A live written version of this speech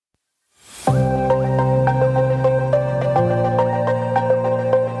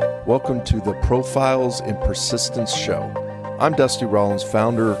welcome to the Profiles in Persistence show. I'm Dusty Rollins,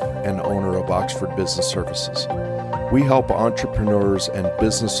 founder and owner of Oxford Business Services. We help entrepreneurs and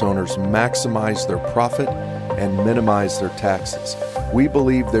business owners maximize their profit and minimize their taxes. We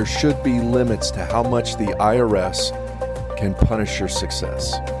believe there should be limits to how much the IRS can punish your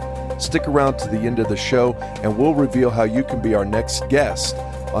success. Stick around to the end of the show and we'll reveal how you can be our next guest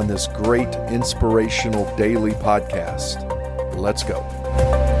on this great inspirational daily podcast. Let's go.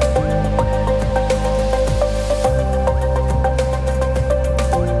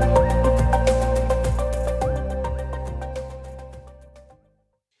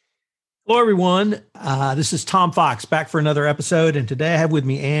 Hello, everyone. This is Tom Fox back for another episode. And today I have with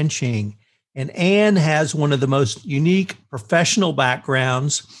me Ann Ching. And Ann has one of the most unique professional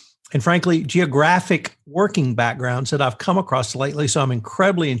backgrounds and, frankly, geographic working backgrounds that I've come across lately. So I'm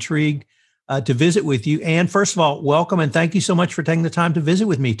incredibly intrigued to visit with you. Ann, first of all, welcome. And thank you so much for taking the time to visit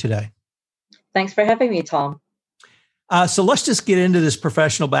with me today. Thanks for having me, Tom. So let's just get into this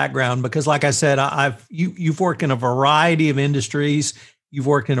professional background because, like I said, you've worked in a variety of industries. You've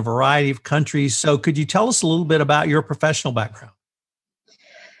worked in a variety of countries. So could you tell us a little bit about your professional background?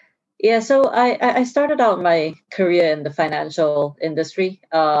 Yeah, so I started out my career in the financial industry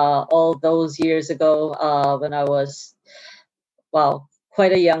all those years ago when I was,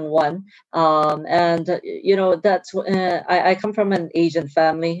 quite a young one. That's I come from an Asian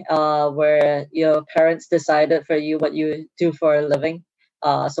family where your parents decided for you what you do for a living.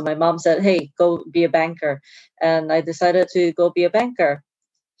 So my mom said, hey, go be a banker. And I decided to go be a banker.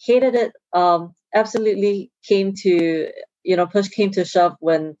 Hated it. Absolutely push came to shove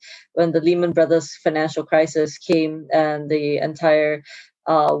when the Lehman Brothers financial crisis came and the entire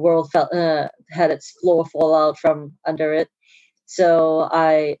world had its floor fall out from under it. So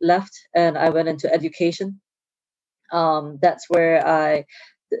I left and I went into education. That's where I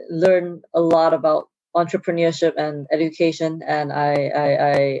learned a lot about entrepreneurship and education. And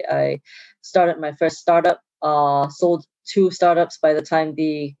I started my first startup. Sold 2 startups by the time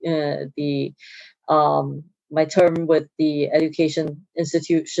my term with the education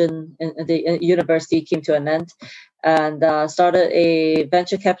institution and the university came to an end, and started a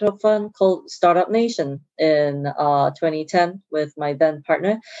venture capital fund called Startup Nation in 2010 with my then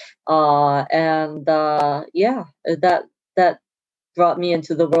partner, that brought me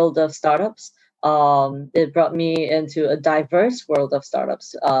into the world of startups. It brought me into a diverse world of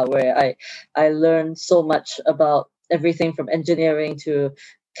startups where I learned so much about everything from engineering to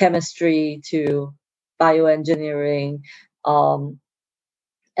chemistry to bioengineering, and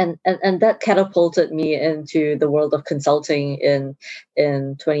that catapulted me into the world of consulting in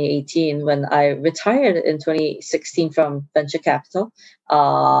 2018 when I retired in 2016 from venture capital,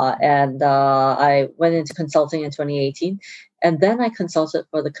 and I went into consulting in 2018, and then I consulted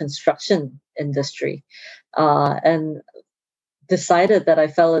for the construction industry, and decided that I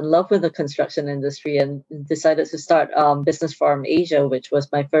fell in love with the construction industry and decided to start Business Forum Asia, which was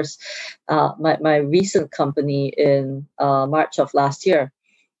my first, my recent company in March of last year.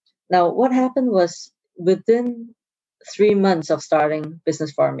 Now, what happened was within 3 months of starting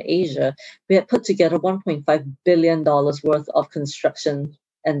Business Forum Asia, we had put together $1.5 billion worth of construction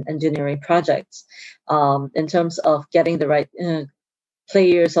and engineering projects in terms of getting the right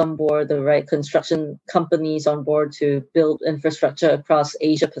players on board, the right construction companies on board to build infrastructure across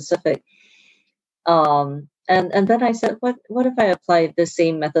Asia Pacific. And then I said, what if I apply the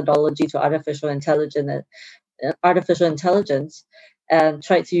same methodology to artificial intelligence and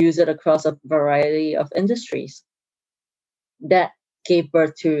try to use it across a variety of industries? That gave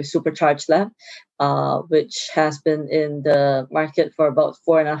birth to Supercharged Lab, which has been in the market for about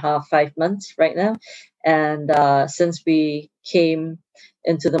 4.5-5 months right now. And since we came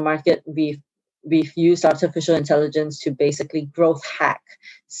into the market, we've used artificial intelligence to basically growth hack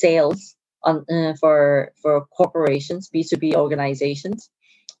sales for corporations, B2B organizations.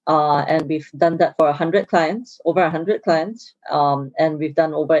 And we've done that for over 100 clients, and we've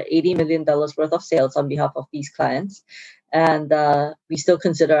done over $80 million worth of sales on behalf of these clients. And we still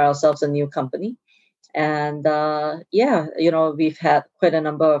consider ourselves a new company. And we've had quite a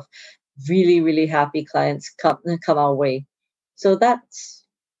number of really, really happy clients come our way. So that's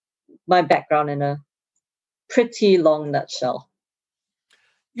my background in a pretty long nutshell.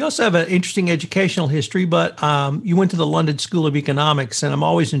 You also have an interesting educational history, but you went to the London School of Economics, and I'm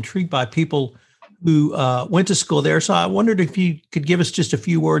always intrigued by people who went to school there. So I wondered if you could give us just a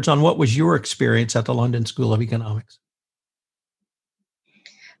few words on what was your experience at the London School of Economics.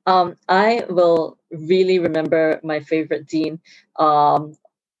 I will really remember my favorite dean.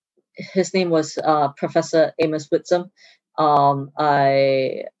 His name was Professor Amos Whitsom.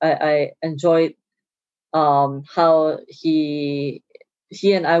 I enjoyed how he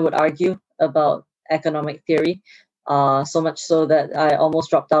and I would argue about economic theory, so much so that I almost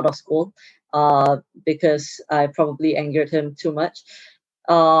dropped out of school because I probably angered him too much.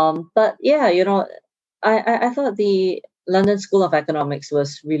 But yeah, I thought the London School of Economics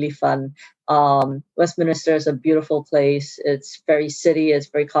was really fun. Westminster is a beautiful place. It's very city. It's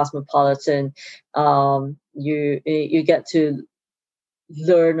very cosmopolitan. You get to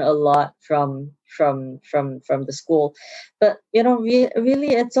learn a lot from the school, but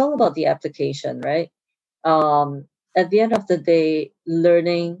really, it's all about the application, right? At the end of the day,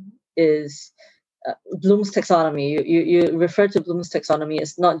 learning is Bloom's taxonomy. You refer to Bloom's taxonomy.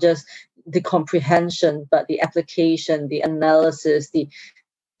 It's not just the comprehension, but the application, the analysis, the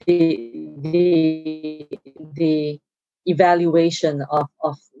the evaluation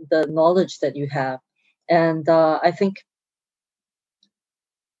of the knowledge that you have. And I think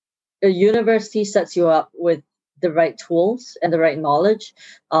a university sets you up with the right tools and the right knowledge.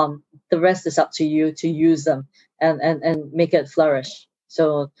 The rest is up to you to use them and make it flourish.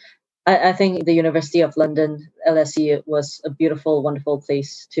 So I think the University of London, LSE, was a beautiful, wonderful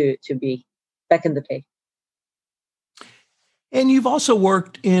place to be back in the day. And you've also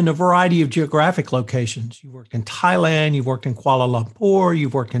worked in a variety of geographic locations. You've worked in Thailand, you've worked in Kuala Lumpur,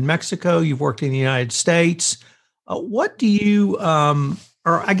 you've worked in Mexico, you've worked in the United States. What do you,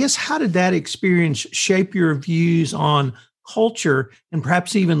 or I guess, how did that experience shape your views on culture and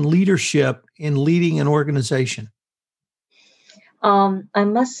perhaps even leadership in leading an organization? I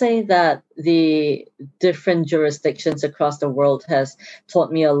must say that the different jurisdictions across the world has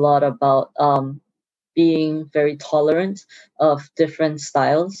taught me a lot about being very tolerant of different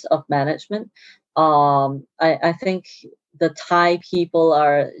styles of management. I think the Thai people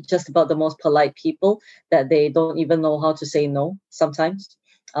are just about the most polite people, that they don't even know how to say no sometimes.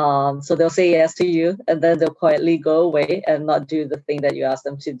 So they'll say yes to you, and then they'll quietly go away and not do the thing that you ask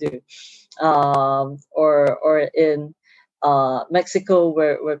them to do. Or in Mexico,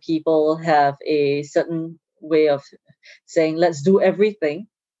 where people have a certain way of saying, let's do everything,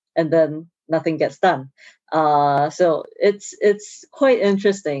 and then nothing gets done. So it's quite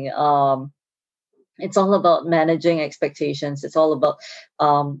interesting. It's all about managing expectations. It's all about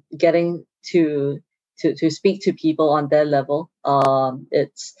getting to speak to people on their level.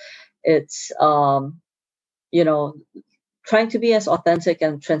 It's you know trying to be as authentic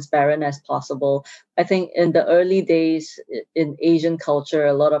and transparent as possible. I think in the early days in Asian culture,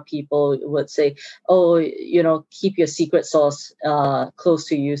 a lot of people would say, "Oh, keep your secret sauce close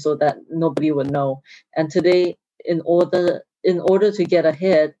to you so that nobody would know." And today, in order to get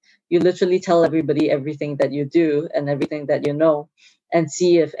ahead, you literally tell everybody everything that you do and everything that you know, and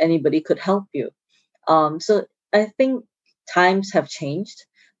see if anybody could help you. So I think times have changed.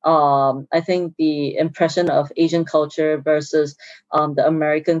 I think the impression of Asian culture versus the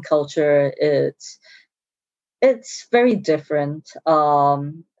American culture, it's very different.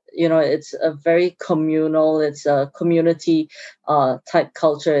 It's a very communal, it's a community type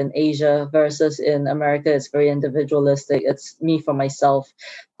culture in Asia, versus in America, it's very individualistic. It's me for myself.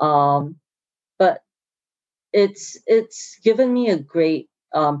 But it's given me a great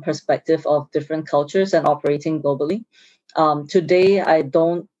perspective of different cultures and operating globally. Today,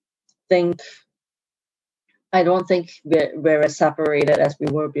 think I don't think we're as separated as we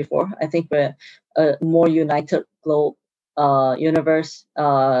were before. I think we're a more united globe, universe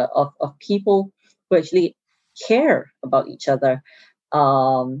of people who actually care about each other.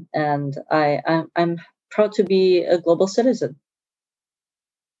 And I'm proud to be a global citizen.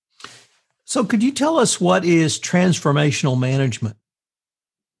 So, could you tell us what is transformational management?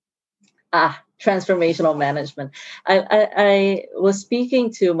 Transformational management. I was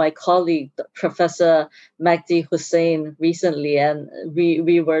speaking to my colleague, Professor Magdi Hussein, recently, and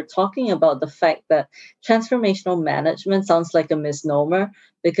we were talking about the fact that transformational management sounds like a misnomer,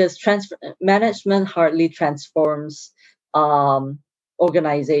 because management hardly transforms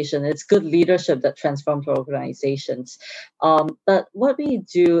organization. It's good leadership that transforms organizations. But what we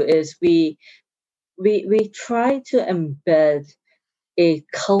do is we try to embed a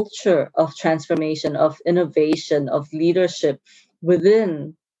culture of transformation, of innovation, of leadership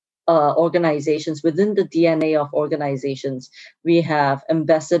within organizations, within the DNA of organizations. We have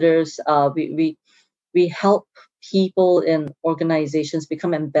ambassadors. We help people in organizations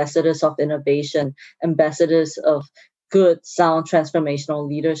become ambassadors of innovation, ambassadors of good, sound, transformational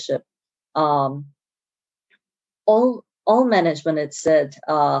leadership. All management, it's said.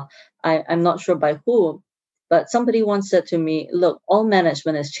 I'm not sure by who, But somebody once said to me, look, all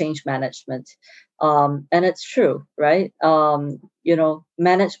management is change management. And it's true, right?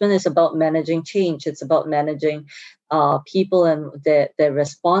 Management is about managing change. It's about managing people and their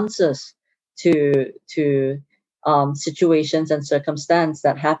responses to situations and circumstance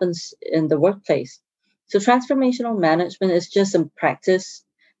that happens in the workplace. So transformational management is just a practice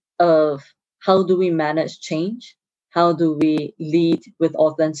of how do we manage change? How do we lead with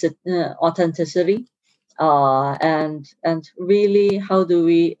authenticity? And really, how do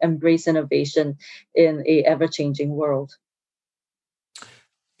we embrace innovation in a ever-changing world?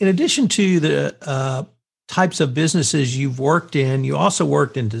 In addition to the types of businesses you've worked in, you also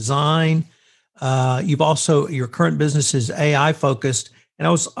worked in design. Your current business is AI focused. And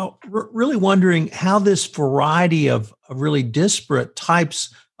I was really wondering how this variety of really disparate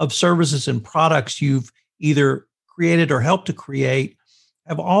types of services and products you've either created or helped to create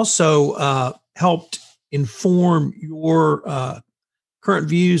have also helped inform your current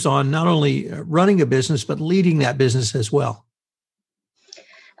views on not only running a business, but leading that business as well.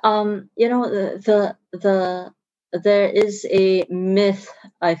 There is a myth,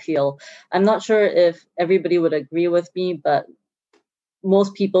 I feel. I'm not sure if everybody would agree with me, but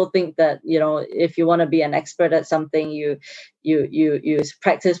most people think that, if you want to be an expert at something, you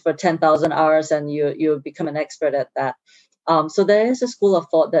practice for 10,000 hours and you become an expert at that. So there is a school of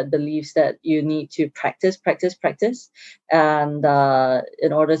thought that believes that you need to practice, and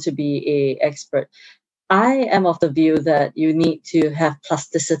in order to be an expert. I am of the view that you need to have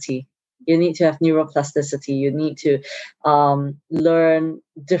plasticity. You need to have neuroplasticity. You need to learn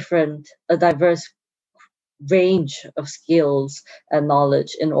a diverse range of skills and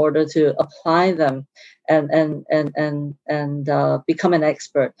knowledge in order to apply them and become an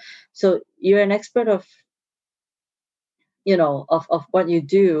expert. So you're an expert of what you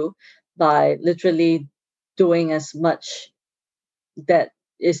do by literally doing as much that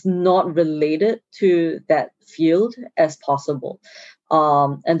is not related to that field as possible.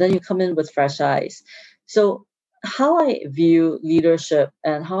 And then you come in with fresh eyes. So how I view leadership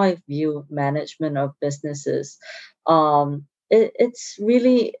and how I view management of businesses, it's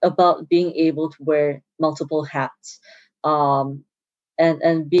really about being able to wear multiple hats,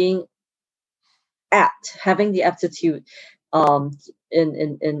 and being having the aptitude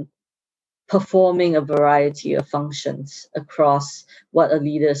in performing a variety of functions across what a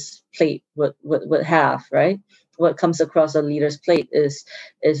leader's plate would have, right? What comes across a leader's plate is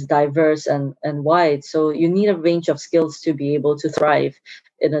diverse and wide. So you need a range of skills to be able to thrive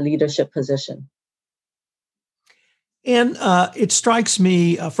in a leadership position. And it strikes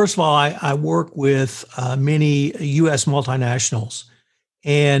me, first of all, I work with many U.S. multinationals.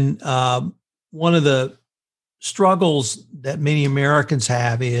 And one of the struggles that many Americans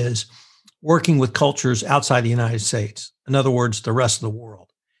have is working with cultures outside the United States. In other words, the rest of the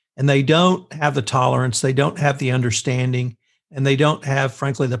world. And they don't have the tolerance, they don't have the understanding, and they don't have,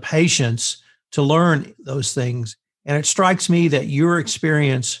 frankly, the patience to learn those things. And it strikes me that your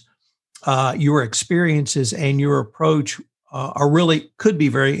experiences and your approach could be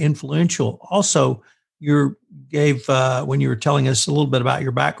very influential. Also, you gave, when you were telling us a little bit about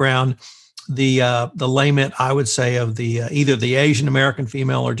your background, the lament, I would say, of the either the Asian American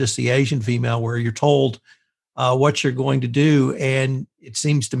female or just the Asian female, where you're told what you're going to do. And it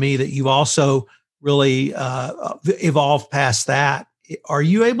seems to me that you've also really evolved past that. Are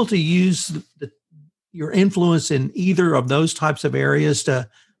you able to use your influence in either of those types of areas to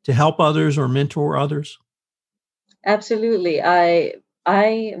help others or mentor others? Absolutely. I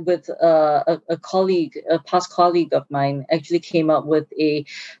with a colleague, a past colleague of mine, actually came up with a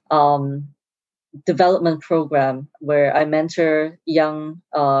development program where I mentor young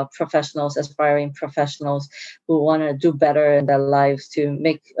professionals, aspiring professionals who want to do better in their lives to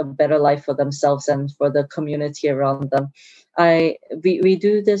make a better life for themselves and for the community around them. We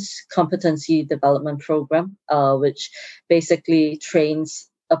do this competency development program, which basically trains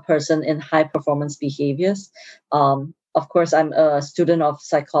a person in high performance behaviors. Of course, I'm a student of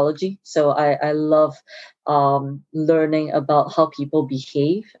psychology, so I love learning about how people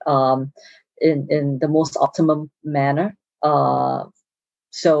behave in the most optimum manner.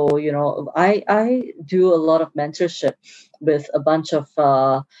 So, I do a lot of mentorship with a bunch of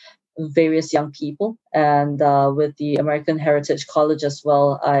various young people, and with the American Heritage College as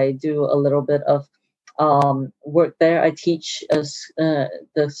well. I do a little bit of work there. I teach in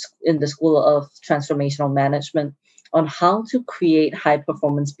the School of Transformational Management on how to create high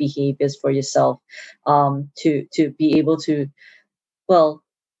performance behaviors for yourself, to be able to, well,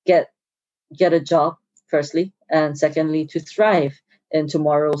 get a job firstly, and secondly to thrive in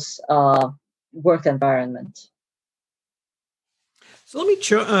tomorrow's work environment. So let me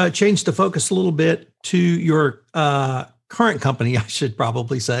change the focus a little bit to your current company, I should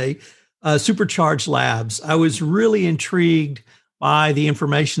probably say, Supercharge Labs. I was really intrigued by the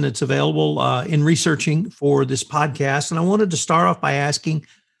information that's available in researching for this podcast. And I wanted to start off by asking,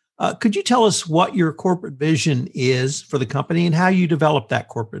 could you tell us what your corporate vision is for the company and how you developed that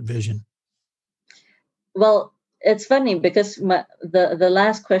corporate vision? Well, it's funny because the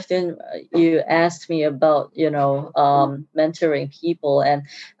last question you asked me about, mentoring people, and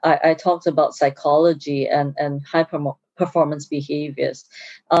I talked about psychology and high performance behaviors.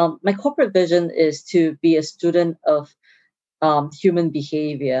 My corporate vision is to be a student of human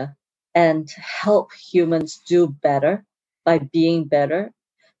behavior and help humans do better by being better,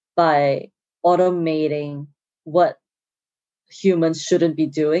 by automating what humans shouldn't be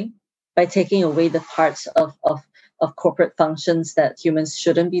doing, by taking away the parts of corporate functions that humans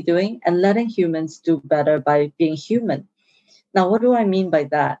shouldn't be doing, and letting humans do better by being human. Now, what do I mean by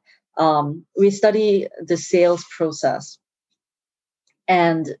that? We study the sales process.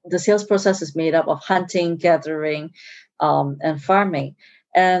 And the sales process is made up of hunting, gathering, and farming.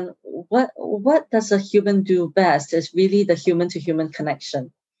 And what does a human do best is really the human-to-human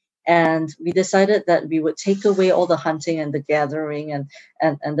connection. And we decided that we would take away all the hunting and the gathering and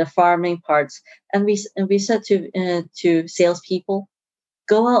the farming parts. And we said to salespeople,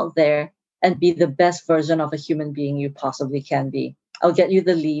 go out there and be the best version of a human being you possibly can be. I'll get you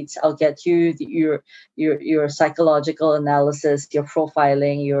the leads. I'll get you your psychological analysis, your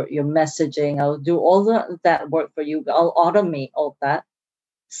profiling, your messaging. I'll do all that work for you. I'll automate all that,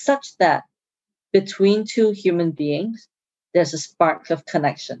 such that between two human beings, there's a spark of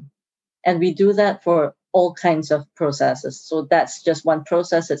connection. And we do that for all kinds of processes. So that's just one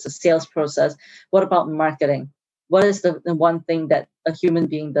process. It's a sales process. What about marketing? What is the one thing that a human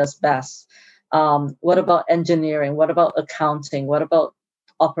being does best? What about engineering? What about accounting? What about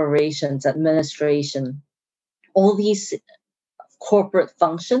operations, administration? All these corporate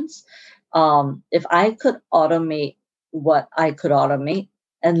functions. If I could automate what I could automate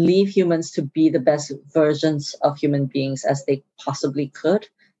and leave humans to be the best versions of human beings as they possibly could,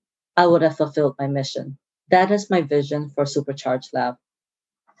 I would have fulfilled my mission. That is my vision for Supercharge Lab.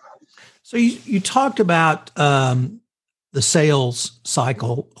 So you talked about the sales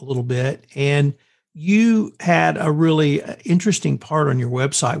cycle a little bit, and you had a really interesting part on your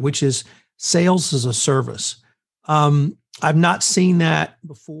website, which is sales as a service. I've not seen that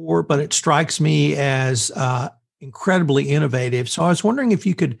before, but it strikes me as incredibly innovative. So I was wondering if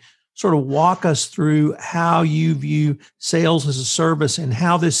you could sort of walk us through how you view sales as a service and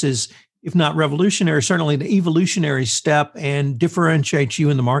how this is, if not revolutionary, certainly an evolutionary step and differentiates you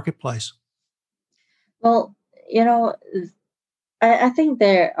in the marketplace. Well, I think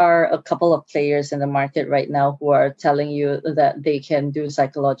there are a couple of players in the market right now who are telling you that they can do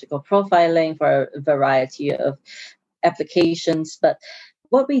psychological profiling for a variety of applications. But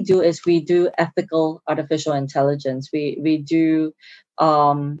what we do is we do ethical artificial intelligence. We do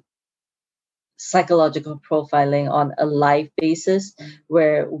psychological profiling on a live basis,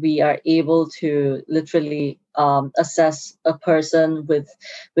 where we are able to literally assess a person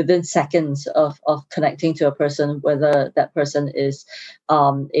within seconds of connecting to a person, whether that person is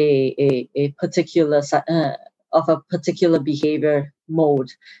a particular of a particular behavior mode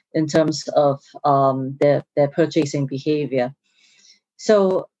in terms of their purchasing behavior.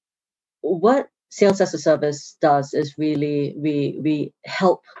 So what Sales as a Service does is really we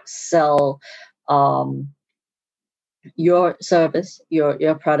help sell your service,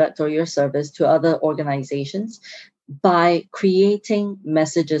 your product or your service to other organizations by creating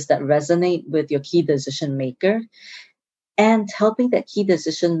messages that resonate with your key decision maker and helping that key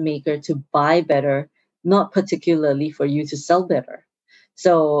decision maker to buy better, not particularly for you to sell better.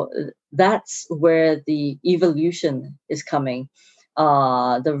 So that's where the evolution is coming.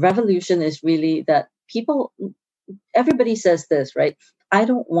 The revolution is really that everybody says this, right? I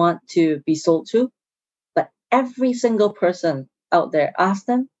don't want to be sold to, but every single person out there, ask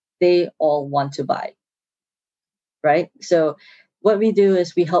them, they all want to buy, right? So what we do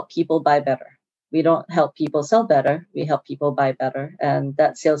is we help people buy better. We don't help people sell better. We help people buy better. And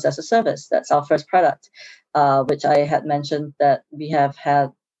that's Sales as a Service. That's our first product, which I had mentioned that we have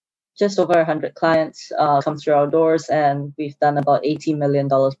had just over 100 clients come through our doors, and we've done about $18 million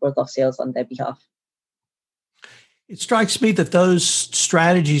worth of sales on their behalf. It strikes me that those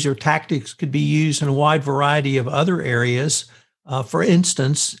strategies or tactics could be used in a wide variety of other areas. For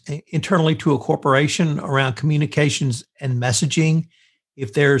instance, internally to a corporation around communications and messaging.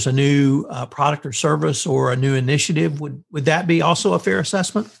 If there's a new product or service or a new initiative, would that be also a fair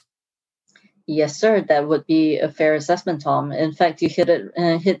assessment? Yes, sir. That would be a fair assessment, Tom. In fact, you hit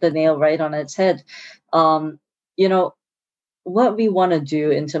the nail right on its head. Um, you know, what we want to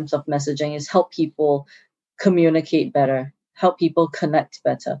do in terms of messaging is help people communicate better, help people connect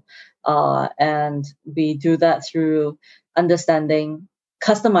better. And we do that through understanding,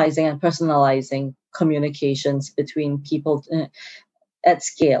 customizing, and personalizing communications between people at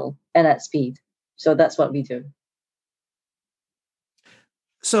scale and at speed. So that's what we do.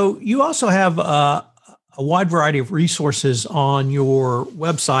 So you also have a wide variety of resources on your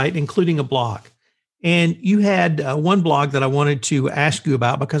website, including a blog. And you had one blog that I wanted to ask you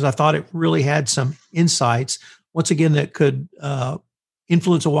about because I thought it really had some insights, once again, that could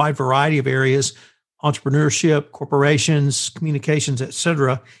influence a wide variety of areas: entrepreneurship, corporations, communications, et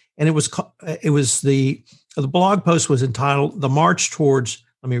cetera. And it was the blog post was entitled "The March Towards,"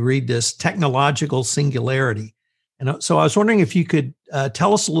 let me read this, "Technological Singularity." And so I was wondering if you could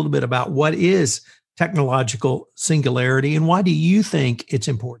tell us a little bit about what is technological singularity and why do you think it's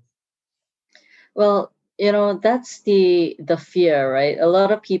important? Well, that's the fear, right? A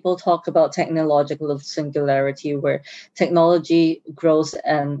lot of people talk about technological singularity, where technology grows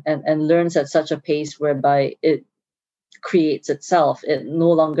and learns at such a pace whereby it creates itself. It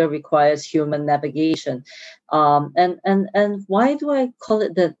no longer requires human navigation. And why do I call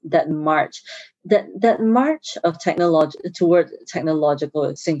it that march? That march of technology toward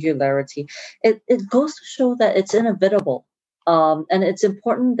technological singularity, it goes to show that it's inevitable. And it's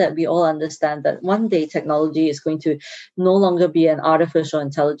important that we all understand that one day technology is going to no longer be an artificial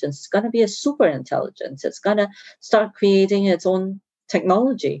intelligence. It's going to be a super intelligence. It's going to start creating its own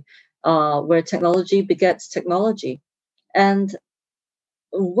technology, where technology begets technology. And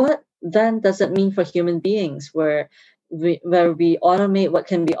what then does it mean for human beings, where we automate what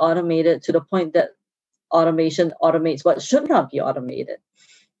can be automated to the point that automation automates what should not be automated?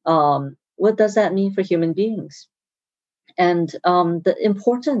 What does that mean for human beings? And the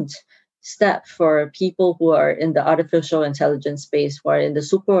important step for people who are in the artificial intelligence space, who are in the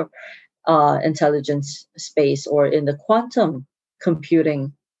super intelligence space, or in the quantum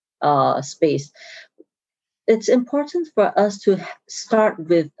computing space, it's important for us to start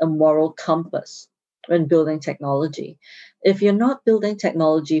with a moral compass when building technology. If you're not building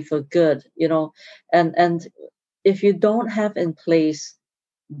technology for good, and if you don't have in place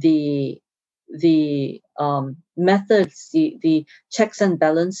the methods, the checks and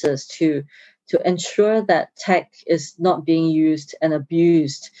balances to ensure that tech is not being used and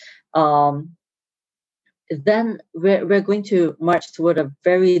abused, then we're going to march toward a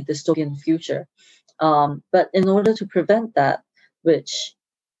very dystopian future. But in order to prevent that, which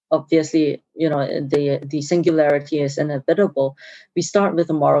obviously, the singularity is inevitable, we start with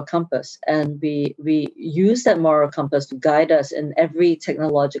a moral compass, and we use that moral compass to guide us in every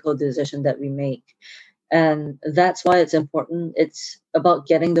technological decision that we make. And that's why it's important. It's about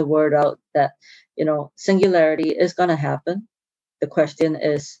getting the word out that, singularity is going to happen. The question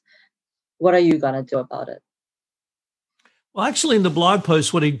is, what are you going to do about it? Well, actually, in the blog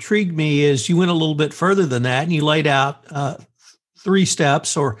post, what intrigued me is you went a little bit further than that, and you laid out three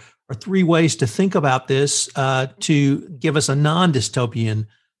steps or three ways to think about this to give us a non-dystopian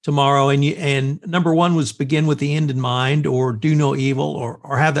tomorrow. And number one was begin with the end in mind, or do no evil,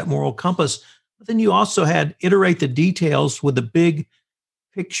 or have that moral compass. But then you also had iterate the details with the big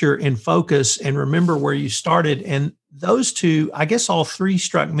picture in focus and remember where you started. And those two, I guess all three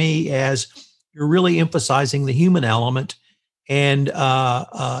struck me as you're really emphasizing the human element and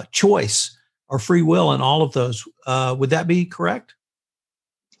choice or free will in all of those. Would that be correct?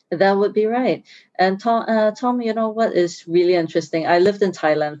 That would be right. And Tom, you know what is really interesting? I lived in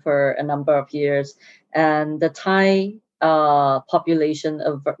Thailand for a number of years, and the Thai population,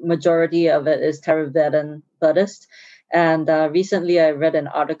 of majority of it is Theravada Buddhist. And recently, I read an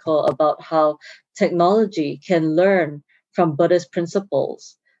article about how technology can learn from Buddhist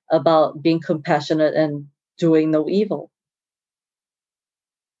principles about being compassionate and doing no evil.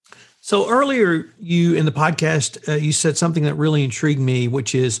 So earlier, you in the podcast, you said something that really intrigued me,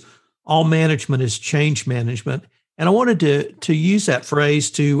 which is all management is change management. And I wanted to use that phrase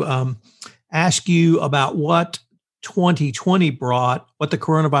to ask you about what 2020 brought, what the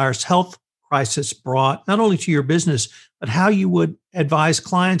coronavirus health crisis brought, not only to your business, but how you would advise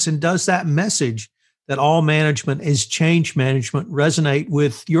clients. And does that message that all management is change management resonate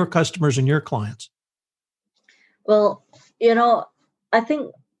with your customers and your clients? Well, I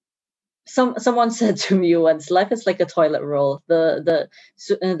think someone said to me once, life is like a toilet roll. The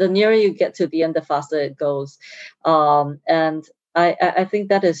nearer you get to the end, the faster it goes. And I think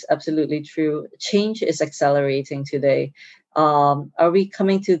that is absolutely true. Change is accelerating today. Are we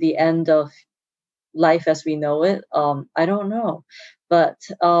coming to the end of life as we know it, I don't know. But,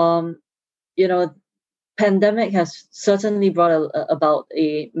 pandemic has certainly brought about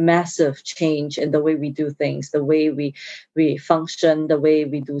a massive change in the way we do things, the way we function, the way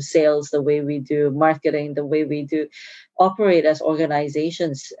we do sales, the way we do marketing, the way we do operate as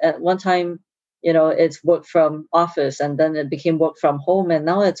organizations. At one time, it's work from office, and then it became work from home, and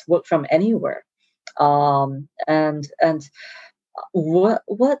now it's work from anywhere. And what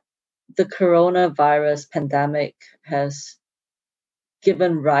the coronavirus pandemic has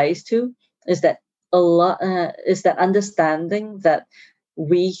given rise to is that is that understanding that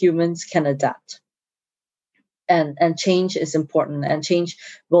we humans can adapt, and change is important, and change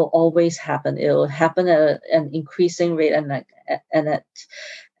will always happen. It will happen at an increasing rate and at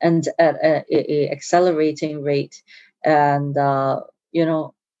a accelerating rate, and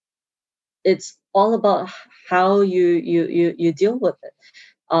it's all about how you deal with it.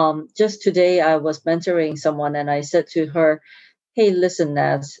 Just today, I was mentoring someone, and I said to her, "Hey, listen,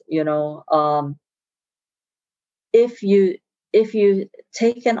 Naz, if you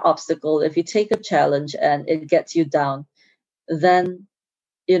take an obstacle, if you take a challenge and it gets you down, then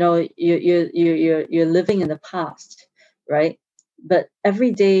you're living in the past, right? But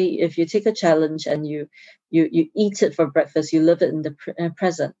every day, if you take a challenge and you eat it for breakfast, you live it in the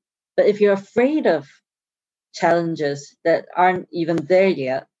present. But if you're afraid of challenges that aren't even there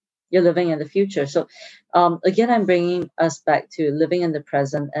yet, you're living in the future." So again, I'm bringing us back to living in the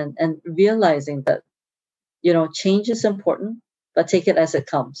present and realizing that change is important, but take it as it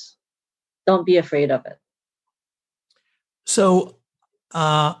comes. Don't be afraid of it. So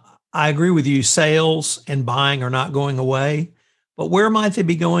I agree with you. Sales and buying are not going away, but where might they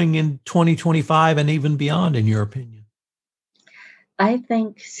be going in 2025 and even beyond, in your opinion? I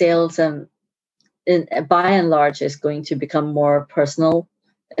think sales by and large is going to become more personal.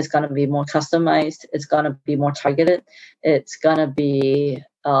 It's going to be more customized. It's going to be more targeted. It's going to be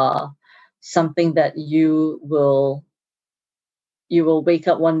something that you will wake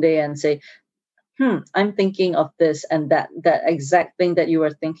up one day and say, I'm thinking of this, and that exact thing that you were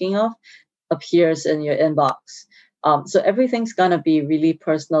thinking of appears in your inbox. So everything's going to be really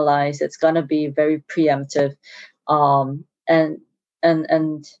personalized. It's going to be very preemptive. And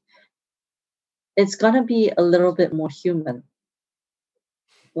it's going to be a little bit more human.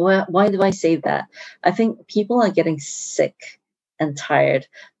 Why do I say that? I think people are getting sick and tired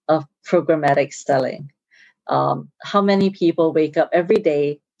of programmatic selling. How many people wake up every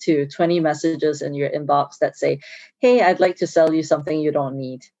day to 20 messages in your inbox that say, "Hey, I'd like to sell you something you don't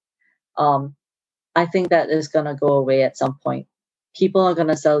need"? I think that is going to go away at some point. People are going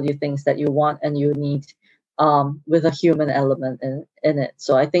to sell you things that you want and you need, with a human element in it.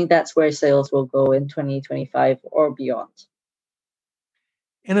 So I think that's where sales will go in 2025 or beyond.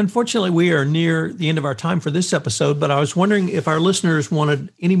 And unfortunately, we are near the end of our time for this episode, but I was wondering if our listeners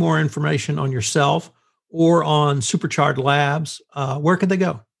wanted any more information on yourself or on Supercharged Labs, where could they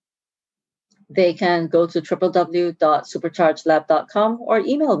go? They can go to www.superchargedlab.com or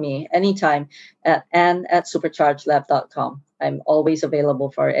email me anytime at ann@superchargedlab.com. I'm always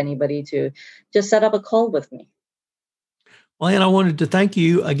available for anybody to just set up a call with me. Well, Ann, I wanted to thank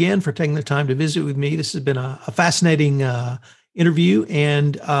you again for taking the time to visit with me. This has been a fascinating interview.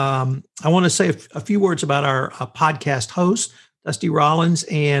 And I want to say a few words about our podcast host, Dusty Rollins,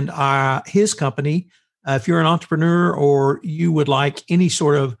 and his company. If you're an entrepreneur or you would like any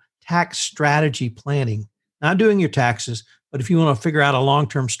sort of tax strategy planning, not doing your taxes, but if you want to figure out a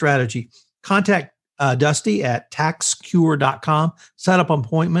long-term strategy, contact Dusty at taxcure.com, set up an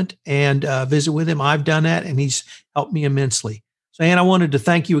appointment and visit with him. I've done that and he's helped me immensely. So, Ann, I wanted to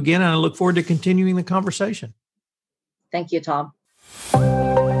thank you again, and I look forward to continuing the conversation. Thank you, Tom.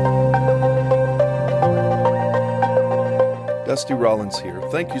 Dusty Rollins here.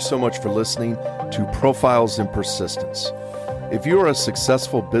 Thank you so much for listening to Profiles in Persistence. If you are a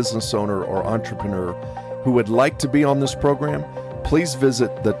successful business owner or entrepreneur who would like to be on this program, please visit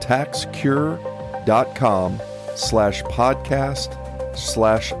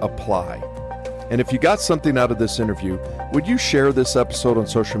thetaxcure.com/podcast/apply. And if you got something out of this interview, would you share this episode on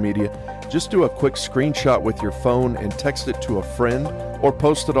social media? Just do a quick screenshot with your phone and text it to a friend or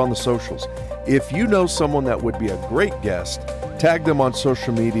post it on the socials. If you know someone that would be a great guest, tag them on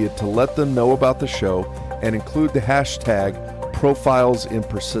social media to let them know about the show and include the hashtag Profiles in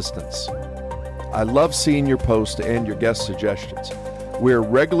Persistence. I love seeing your posts and your guest suggestions. We're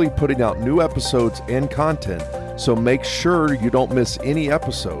regularly putting out new episodes and content, so make sure you don't miss any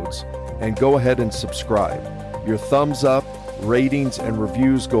episodes and go ahead and subscribe. Your thumbs up, ratings, and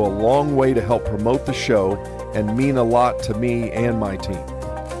reviews go a long way to help promote the show and mean a lot to me and my team.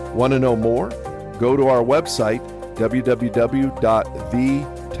 Want to know more? go to our website,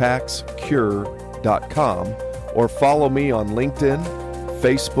 www.thetaxcure.com, or follow me on LinkedIn,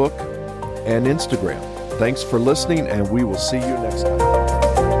 Facebook, and Instagram. Thanks for listening, and we will see you next time.